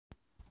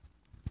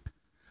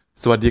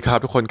สวัสดีครับ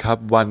ทุกคนครับ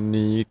วัน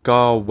นี้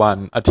ก็วัน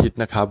อาทิตย์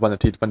นะครับวันอ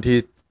าทิตย์วั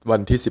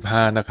นที่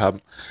15นะครับ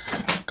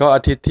ก็อ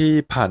าทิตย์ที่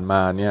ผ่านม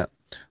าเนี่ย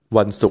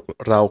วันศุกร์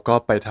เราก็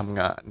ไปทำ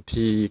งาน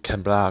ที่แค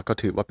นเบราก็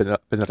ถือว่าเ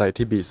ป็นอะไร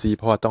ที่บีซีเ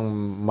พราะว่า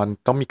มัน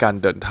ต้องมีการ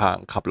เดินทาง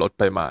ขับรถ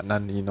ไปมานั่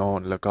นนี่โน่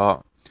นแล้วก็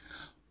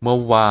เมื่อ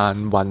วาน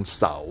วัน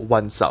เสา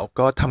ร์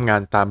ก็ทำงา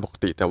นตามปก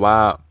ติแต่ว่า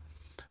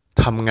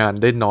ทำงาน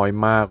ได้น้อย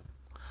มาก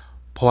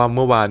เพราะว่าเ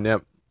มื่อวานเนี่ย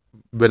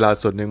เวลา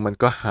ส่วนหนึ่งมัน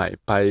ก็หาย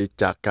ไป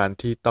จากการ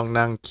ที่ต้อง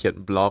นั่งเขียน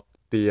บล็อก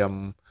เตรียม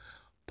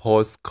โพ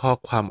สต์ข้อ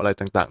ความอะไร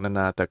ต่างๆนา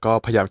นาแต่ก็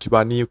พยายามคิดว่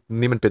า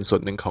นี่มันเป็นส่ว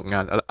นหนึ่งของงา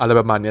นอะไร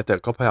ประมาณนี้แต่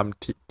ก็พยายาม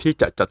ที่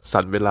จะจัดสร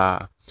รเวลา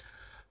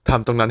ท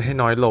ำตรงนั้นให้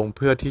น้อยลงเ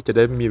พื่อที่จะไ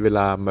ด้มีเวล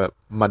า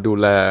มาดู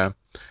แล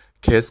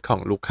เคสขอ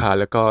งลูกค้า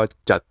แล้วก็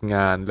จัดง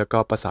านแล้วก็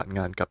ประสานง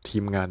านกับที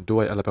มงานด้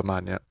วยอะไรประมา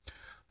ณเนี้ย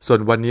ส่วน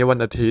วันนี้วัน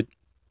อาทิตย์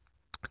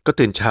ก็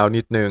ตื่นเช้า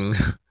นิดนึง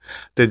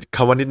ตื่นค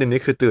ำว่านิดนึง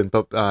นี่คือตื่นปร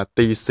ะ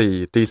ตี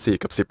สี่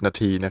กับ10 นา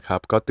ทีนะครับ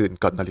ก็ตื่น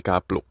ก่อนนาฬิกา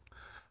ปลุก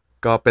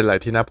ก็เป็นอะไร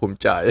ที่น่าภูมิ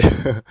ใจ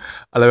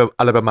อะ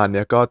ไรประมาณเ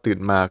นี้ยก็ตื่น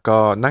มาก็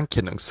นั่งเขี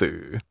ยนหนังสือ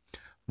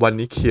วัน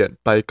นี้เขียน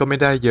ไปก็ไม่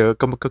ได้เยอะ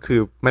ก็คื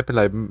อไม่เป็น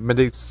ไรไม่ไ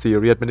ด้ซี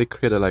เรียสไม่ได้เค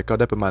รียดอะไรก็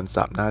ได้ประมาณ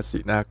3 หน้า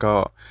4 หน้าก็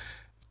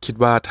คิด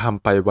ว่าท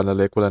ำไปวันละ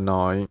เล็กวันละ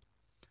น้อย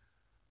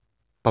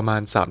ประมา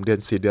ณ3 เดือน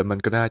 4 เดือนมัน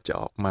ก็น่าจะ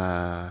ออกมา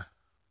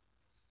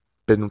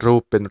เป็นรู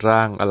ปเป็นร่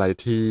างอะไร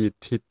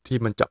ที่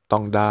มันจับต้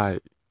องได้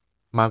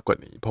มากกว่า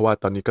นี้เพราะว่า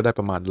ตอนนี้ก็ได้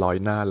ประมาณ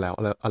100 หน้าแล้ว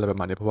อะไรประ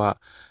มาณนี้เพราะว่า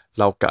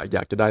เรากะอย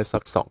ากจะได้สั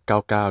ก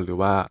299หรือ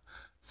ว่า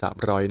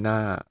300 หน้า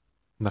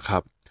นะครั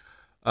บ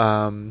อื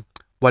ม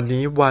วัน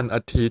นี้วันอ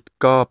าทิตย์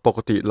ก็ปก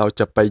ติเรา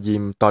จะไปยิ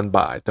มตอน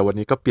บ่ายแต่วัน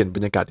นี้ก็เปลี่ยนบร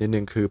รยากาศนิดนึ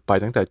งคือไป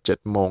ตั้งแต่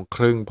7 โมงค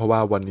รึ่งเพราะว่า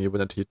วันนี้วั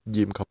นอาทิตย์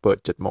ยิมเขาเปิด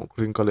7 โมงค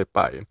รึ่งก็เลยไ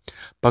ป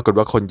ปรากฏ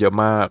ว่าคนเยอะ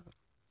มาก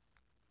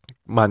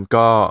มัน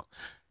ก็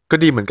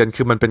ดีเหมือนกัน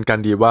คือมันเป็นการ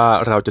ดีว่า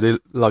เราจะได้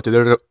เราจะไ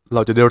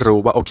ด้รู้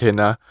ว่าโอเค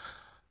นะ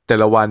แต่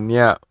ละวันเ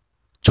นี่ย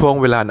ช่วง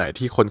เวลาไหน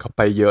ที่คนเขาไ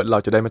ปเยอะเรา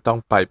จะได้ไม่ต้อง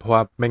ไปเพราะว่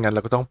าไม่งั้นเร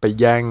าก็ต้องไป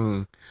แย่ง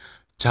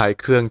ใช้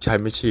เครื่องใช้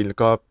แมชชีนแล้ว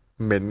ก็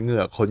เหม็นเหงื่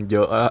อคนเย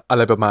อะอะไ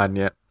รประมาณเ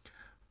นี้ย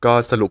ก็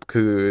สรุป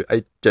คือไอ้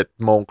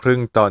7 โมงครึ่ง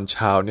ตอนเ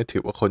ช้าเนี่ยถื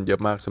อว่าคนเยอะ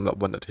มากสำหรับ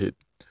วันอาทิตย์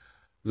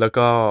แล้ว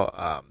ก็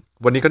อ่า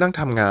วันนี้ก็นั่ง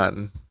ทำงาน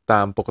ต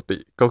ามปกติ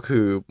ก็คื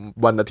อ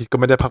วันอาทิตย์ก็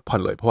ไม่ได้พักผ่อน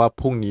เลยเพราะว่า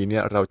พรุ่งนี้เนี่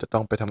ยเราจะต้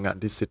องไปทำงาน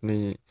ที่ซิด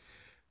นีย์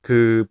คื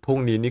อพรุ่ง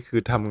นี้นี่คื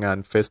อทำงาน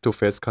face to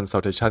face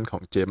consultation ขอ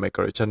ง J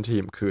Migration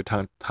Team คือ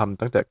ทำ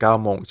ตั้งแต่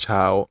9 โมงเช้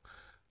า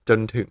จน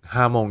ถึง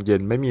5 โมงเย็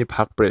นไม่มี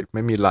พักเบรกไ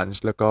ม่มีลัน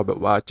ช์แล้วก็แบบ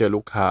ว่าเจอ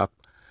ลูกค้า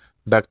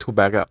back to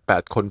back อ่ะ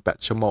8 คน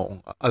8 ชั่วโมง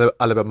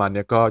อะไรประมาณเ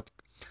นี้ยก็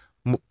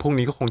พรุ่ง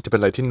นี้ก็คงจะเป็น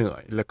อะไรที่เหนื่อ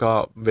ยแล้วก็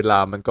เวลา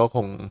มันก็ค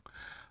ง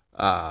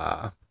อ่า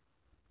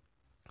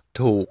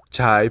ถูกใ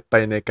ช้ไป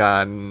ในกา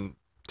ร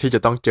ที่จะ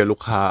ต้องเจอลู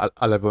กค้า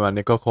อะไรประมาณ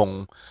นี้ก็ค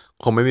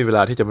งไม่มีเวล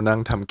าที่จะมานั่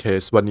งทำเค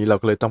สวันนี้เรา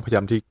ก็เลยต้องพยาย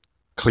ามที่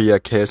เคลีย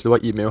ร์เคสหรือว่า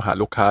อีเมลหา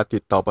ลูกค้าติ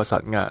ดต่อประสา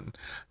นงาน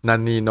นั่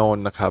นนี่โน่น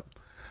นะครับ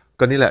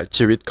ก็นี่แหละ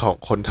ชีวิตของ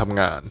คนทำ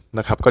งานน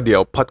ะครับก็เดี๋ย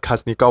วพอดแคส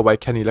ต์นี้ก็ไว้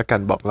แค่นี้แล้วกั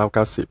นบอกเล่า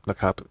90นะ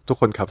ครับทุก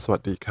คนครับสวั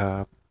สดีครั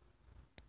บ